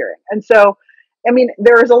disappearing. And so, I mean,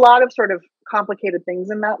 there's a lot of sort of complicated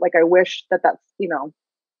things in that. Like, I wish that's, you know,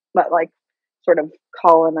 but like sort of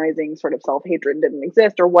colonizing sort of self-hatred didn't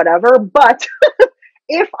exist or whatever. But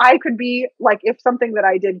if I could be like, if something that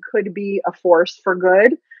I did could be a force for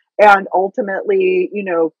good and ultimately, you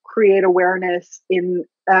know, create awareness and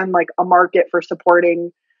like a market for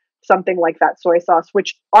supporting something like that soy sauce,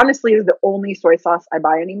 which honestly is the only soy sauce I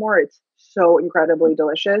buy anymore. It's so incredibly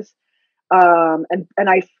delicious. And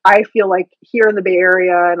I feel like here in the Bay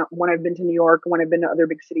Area, and when I've been to New York, when I've been to other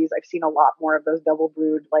big cities, I've seen a lot more of those double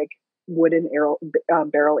brewed, like wooden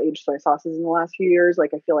barrel aged soy sauces in the last few years.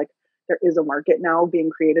 Like, I feel like there is a market now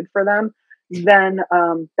being created for them. Then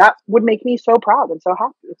that would make me so proud and so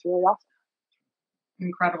happy. It's really awesome.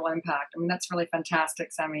 Incredible impact. I mean, that's really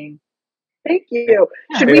fantastic, Samin. Thank you.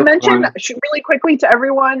 Should we mention really quickly to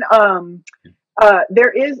everyone?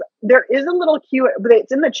 There is a little but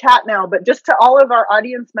it's in the chat now. But just to all of our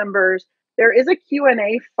audience members, there is a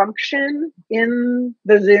Q&A function in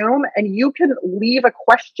the Zoom, and you can leave a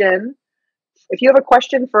question. If you have a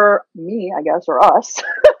question for me, I guess, or us,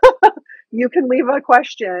 you can leave a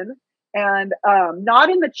question, and not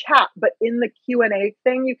in the chat, but in the Q&A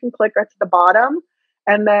thing. You can click right to the bottom.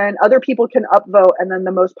 And then other people can upvote, and then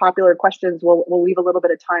the most popular questions we'll leave a little bit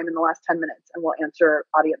of time in the last 10 minutes, and we'll answer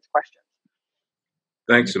audience questions.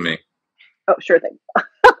 Thanks, Samin. Oh, sure thing.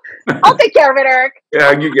 I'll take care of it, Eric.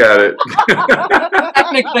 Yeah, you got it.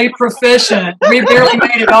 Technically proficient. We barely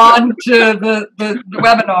made it on to the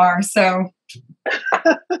webinar, so.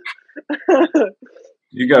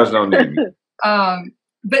 You guys don't need me.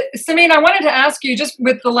 But Samin, I wanted to ask you, just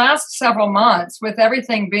with the last several months, with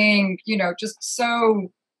everything being, you know, just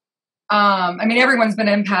so, I mean, everyone's been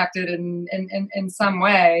impacted in some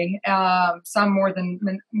way, some more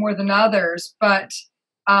than others. But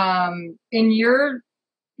in your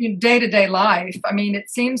day-to-day life, I mean, it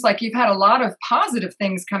seems like you've had a lot of positive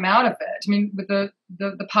things come out of it. I mean, with the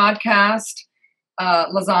podcast,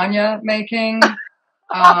 lasagna making,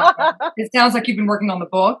 it sounds like you've been working on the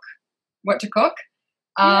book, What to Cook.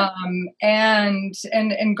 And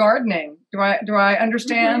gardening. Do I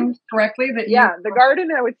understand correctly that you? Yeah, the garden,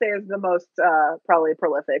 I would say, is the most probably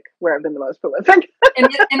prolific, where I've been the most prolific. and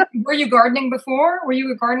were you gardening before? Were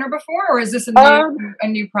you a gardener before, or is this a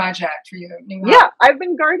new project for you? Yeah, I've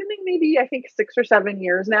been gardening maybe, I think, 6 or 7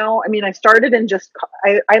 years now. I mean, I started in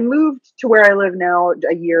I moved to where I live now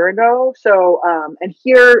a year ago. So and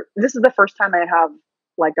here, this is the first time I have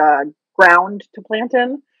like a ground to plant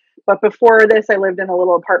in. But before this, I lived in a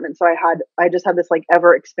little apartment. So I just had this like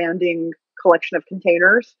ever expanding collection of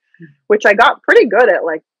containers, which I got pretty good at,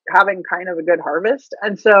 like having kind of a good harvest.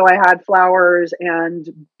 And so I had flowers and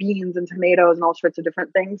beans and tomatoes and all sorts of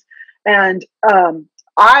different things. And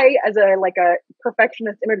I, as a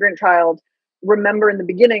perfectionist immigrant child, remember in the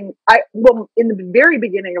beginning, in the very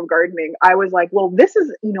beginning of gardening, I was like, well, this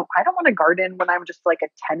is, you know, I don't want to garden when I'm just like a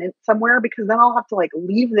tenant somewhere, because then I'll have to like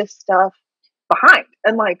leave this stuff behind.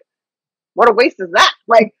 And like, what a waste is that?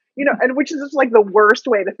 Like, you know, and which is just like the worst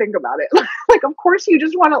way to think about it. Like, of course you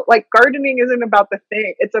just want to, like, gardening isn't about the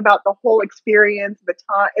thing. It's about the whole experience, the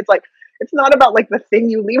time. It's like, it's not about like the thing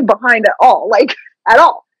you leave behind at all, like at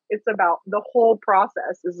all. It's about the whole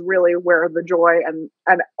process is really where the joy and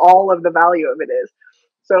all of the value of it is.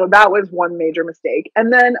 So that was one major mistake.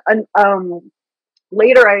 And then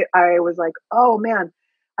later I was like, oh man,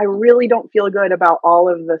 I really don't feel good about all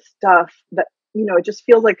of the stuff that, you know, it just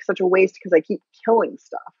feels like such a waste because I keep killing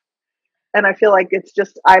stuff. And I feel like it's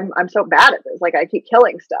just, I'm so bad at this. Like, I keep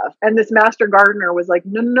killing stuff. And this master gardener was like,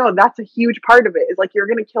 no, that's a huge part of it. It's like, you're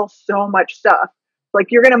going to kill so much stuff Like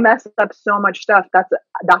you're going to mess up so much stuff. That's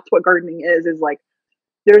what gardening is like,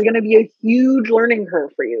 there's going to be a huge learning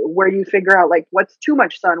curve for you where you figure out like what's too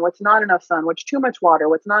much sun, what's not enough sun, what's too much water,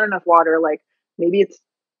 what's not enough water. Like maybe it's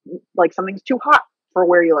like something's too hot for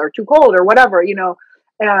where you are, too cold or whatever, you know.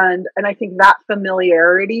 And I think that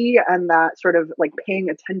familiarity and that sort of like paying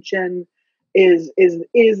attention is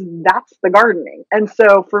that's the gardening. And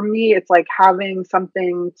so for me, it's like having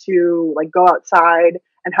something to like go outside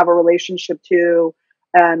and have a relationship to.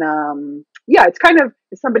 And yeah, it's kind of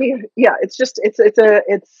somebody, yeah, it's just it's the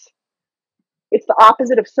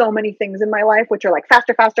opposite of so many things in my life, which are like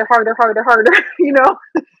faster, harder, you know.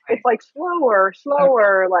 It's like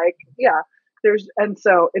slower, like, yeah, and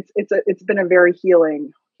so it's been a very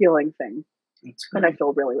healing thing. And I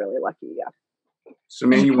feel really, really lucky. Yeah.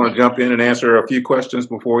 Samin, you want to jump in and answer a few questions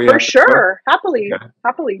before we For sure. Happily.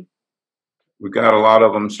 We got a lot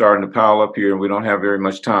of them starting to pile up here, and we don't have very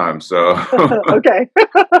much time. So okay.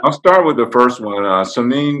 I'll start with the first one.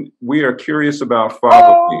 Samin, we are curious about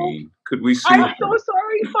Fava Bean. Could we see I'm so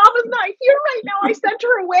sorry. Fava's not here right now. I sent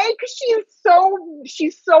her away because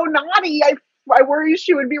she's so naughty. I worry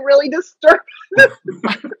she would be really disturbed. She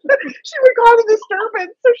would cause a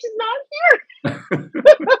disturbance, so she's not here.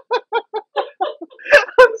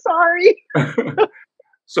 I'm sorry.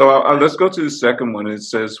 So let's go to the second one. It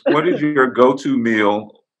says, what is your go-to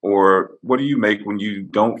meal, or what do you make when you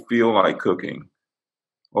don't feel like cooking?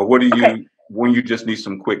 Or what do you, when you just need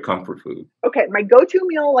some quick comfort food? Okay, my go-to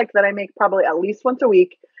meal, like that I make probably at least once a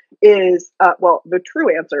week is, well, the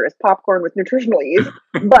true answer is popcorn with nutritional yeast,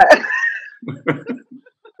 but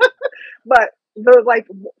but the like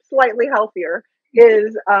slightly healthier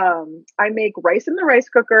is I make rice in the rice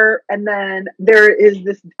cooker, and then there is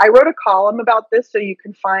this, I wrote a column about this so you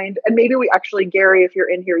can find, and maybe we actually, Gary, if you're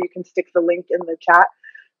in here, you can stick the link in the chat.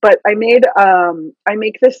 But I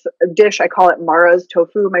make this dish, I call it Mara's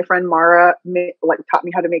tofu. My friend Mara taught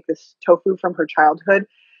me how to make this tofu from her childhood,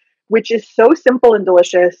 which is so simple and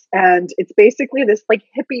delicious. And it's basically this like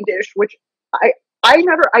hippie dish, which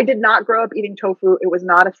I did not grow up eating tofu. It was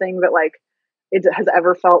not a thing that like it has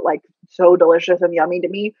ever felt like so delicious and yummy to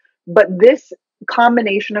me. But this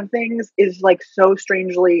combination of things is like so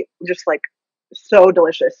strangely just like so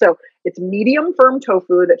delicious. So it's medium firm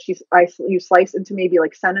tofu that you slice into maybe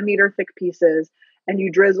like centimeter thick pieces, and she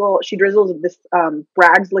drizzles this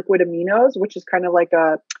Bragg's liquid aminos, which is kind of like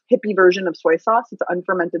a hippie version of soy sauce. It's an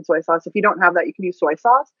unfermented soy sauce. If you don't have that, you can use soy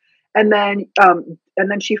sauce. And then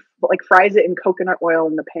she like fries it in coconut oil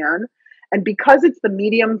in the pan. And because it's the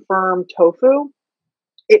medium firm tofu,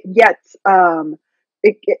 it gets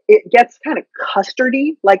it gets kind of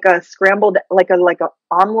custardy, like a scrambled, like a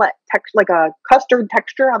omelet texture, like a custard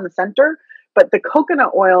texture on the center. But the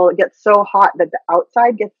coconut oil gets so hot that the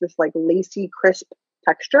outside gets this like lacy, crisp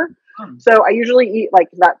texture. So I usually eat like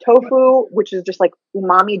that tofu, which is just like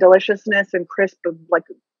umami deliciousness and crisp, like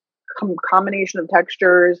combination of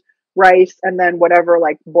textures, rice, and then whatever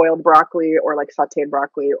like boiled broccoli or like sauteed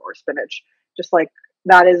broccoli or spinach. Just like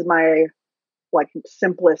that is my like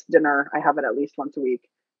simplest dinner. I have it at least once a week,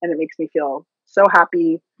 and it makes me feel so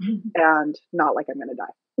happy and not like I'm going to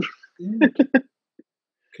die.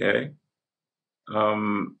 Okay.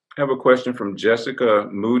 I have a question from Jessica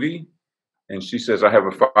Moody, and she says, I have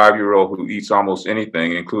a 5-year-old who eats almost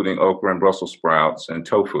anything, including okra and Brussels sprouts and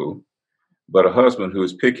tofu, but a husband who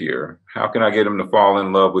is pickier. How can I get him to fall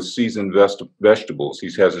in love with seasoned vegetables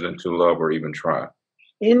he's hesitant to love or even try?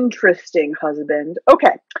 Interesting husband.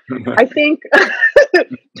 Okay. I think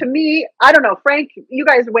to me, I don't know, Frank, you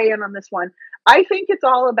guys weigh in on this one. I think it's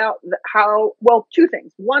all about two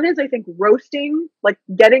things. One is I think roasting, like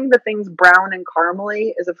getting the things brown and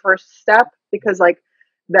caramely is a first step, because like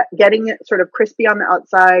that getting it sort of crispy on the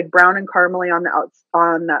outside, brown and caramely on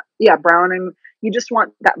the browning. You just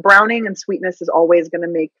want that browning, and sweetness is always going to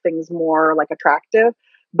make things more like attractive.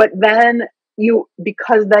 But then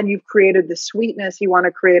because then you've created the sweetness, you want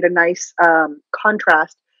to create a nice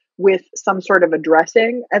contrast with some sort of a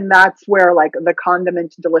dressing, and that's where like the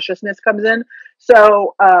condiment deliciousness comes in.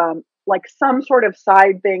 So like some sort of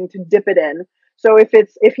side thing to dip it in. So if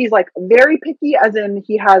he's like very picky, as in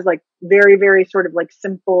he has like very, very sort of like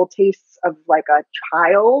simple tastes of like a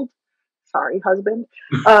child, sorry, husband,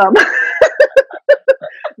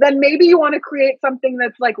 then maybe you want to create something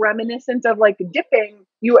that's like reminiscent of like dipping.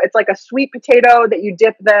 It's like a sweet potato that you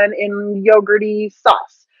dip then in yogurty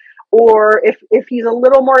sauce. Or if he's a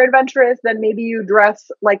little more adventurous, then maybe you dress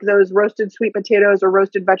like those roasted sweet potatoes or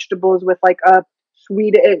roasted vegetables with like a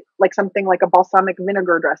sweet, like something like a balsamic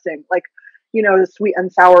vinegar dressing, like, you know, the sweet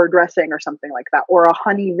and sour dressing or something like that, or a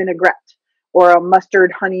honey vinaigrette or a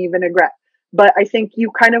mustard honey vinaigrette. but I think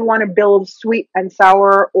you kind of want to build sweet and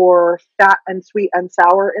sour or fat and sweet and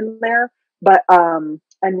sour in there, but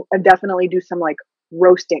and definitely do some like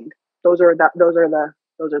roasting. Those are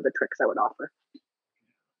the tricks I would offer.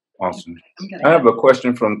 Awesome. I have a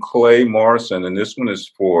question from Clay Morrison, and this one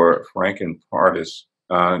is for Frank and Pardis.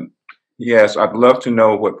 Yes, I'd love to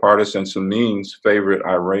know what Pardis and Samin's favorite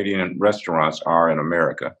Iranian restaurants are in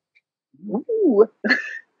America. Ooh.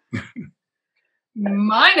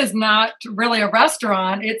 Mine is not really a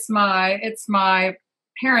restaurant. It's my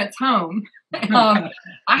parents' home. I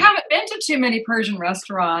haven't been to too many Persian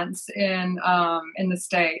restaurants in the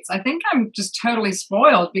States. I think I'm just totally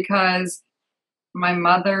spoiled because my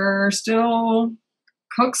mother still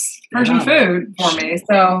cooks Persian food for me.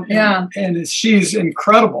 So yeah, and she's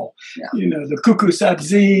incredible. Yeah. You know, the kuku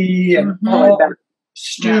sabzi and all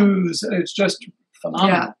stews. Yeah. It's just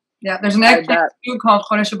phenomenal. Yeah, there's an egg stew called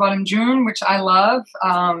Khoresh Balamjun, which I love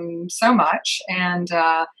so much. And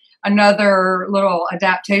another little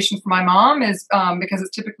adaptation for my mom is because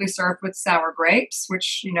it's typically served with sour grapes,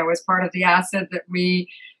 which is part of the acid that we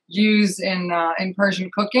use in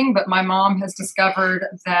Persian cooking. But my mom has discovered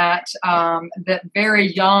that that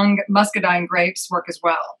very young muscadine grapes work as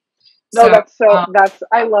well. No,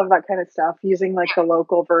 I love that kind of stuff. Using like the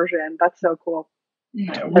local version, that's so cool.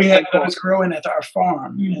 Yeah, we had those growing at our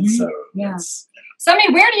farm, and so So I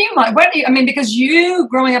mean, where do you like? Because you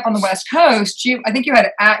growing up on the West Coast, I think you had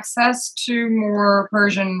access to more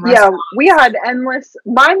Persian restaurants. Yeah, we had endless.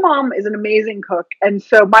 My mom is an amazing cook, and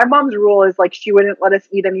so my mom's rule is like she wouldn't let us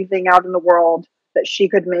eat anything out in the world that she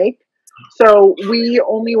could make. So we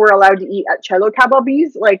only were allowed to eat at cello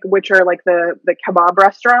kebabis, which are like the kebab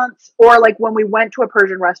restaurants, or like when we went to a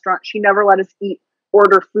Persian restaurant, she never let us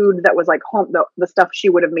order food that was like home, the stuff she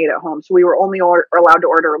would have made at home. So we were only allowed to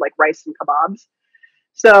order like rice and kebabs.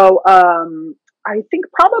 So I think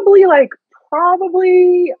probably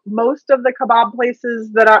most of the kebab places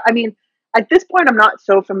that at this point I'm not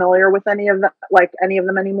so familiar with any of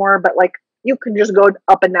them anymore, but like you can just go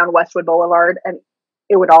up and down Westwood Boulevard and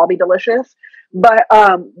it would all be delicious. But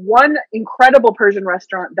one incredible Persian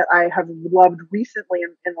restaurant that I have loved recently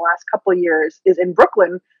in the last couple of years is in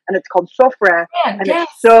Brooklyn, and it's called Sofre, and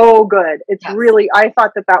it's so good. It's really, I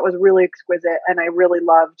thought that was really exquisite, and I really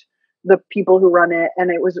loved the people who run it, and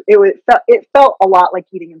it felt a lot like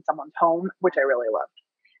eating in someone's home, which I really loved.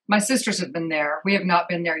 My sisters have been there. We have not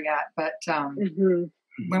been there yet, but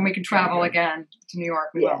when we can travel again to New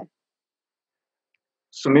York, we will.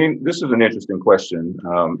 Samin, this is an interesting question.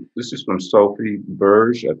 This is from Sophie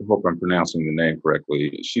Burge. I hope I'm pronouncing the name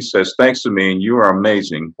correctly. She says, "Thanks, Samin. You are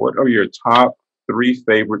amazing. What are your top 3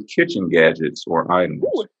 favorite kitchen gadgets or items?"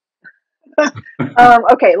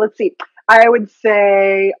 Okay, let's see. I would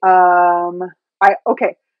say, I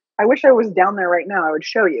wish I was down there right now. I would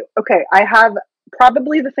show you. Okay, I have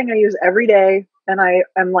probably the thing I use every day, and I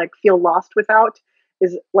am feel lost without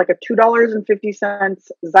is like a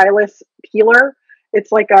 $2.50 Xylus peeler. It's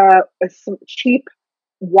like some cheap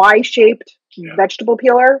Y-shaped vegetable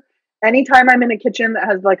peeler. Anytime I'm in a kitchen that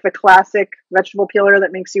has like the classic vegetable peeler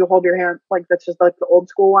that makes you hold your hand, like that's just like the old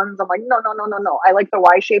school ones, I'm like, no. I like the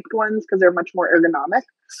Y-shaped ones because they're much more ergonomic.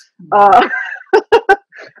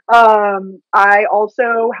 I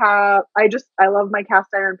also have, I love my cast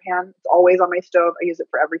iron pan. It's always on my stove. I use it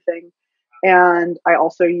for everything. And I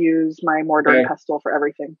also use my mortar and pestle for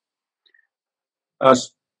everything.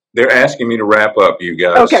 They're asking me to wrap up, you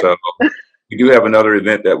guys. Okay. So we do have another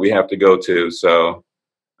event that we have to go to. So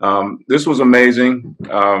this was amazing.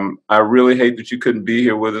 I really hate that you couldn't be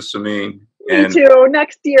here with us, Samin. Me too.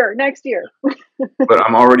 Next year. But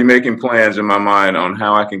I'm already making plans in my mind on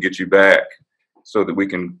how I can get you back so that we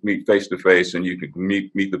can meet face to face and you can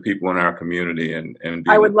meet the people in our community. And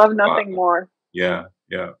I would love nothing more. Yeah.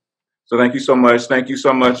 So thank you so much. Thank you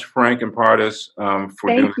so much, Frank and Pardis, for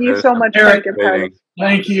doing this. Thank you so much, Frank and Pardis.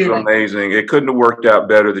 Thank you. It's amazing. It couldn't have worked out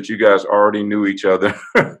better that you guys already knew each other.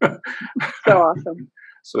 So awesome.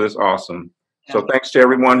 So it's awesome. Yeah. So thanks to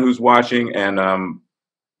everyone who's watching, and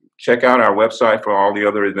check out our website for all the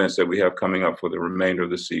other events that we have coming up for the remainder of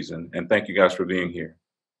the season. And thank you guys for being here.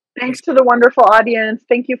 Thanks to the wonderful audience.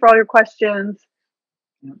 Thank you for all your questions.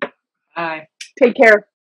 Bye. Take care.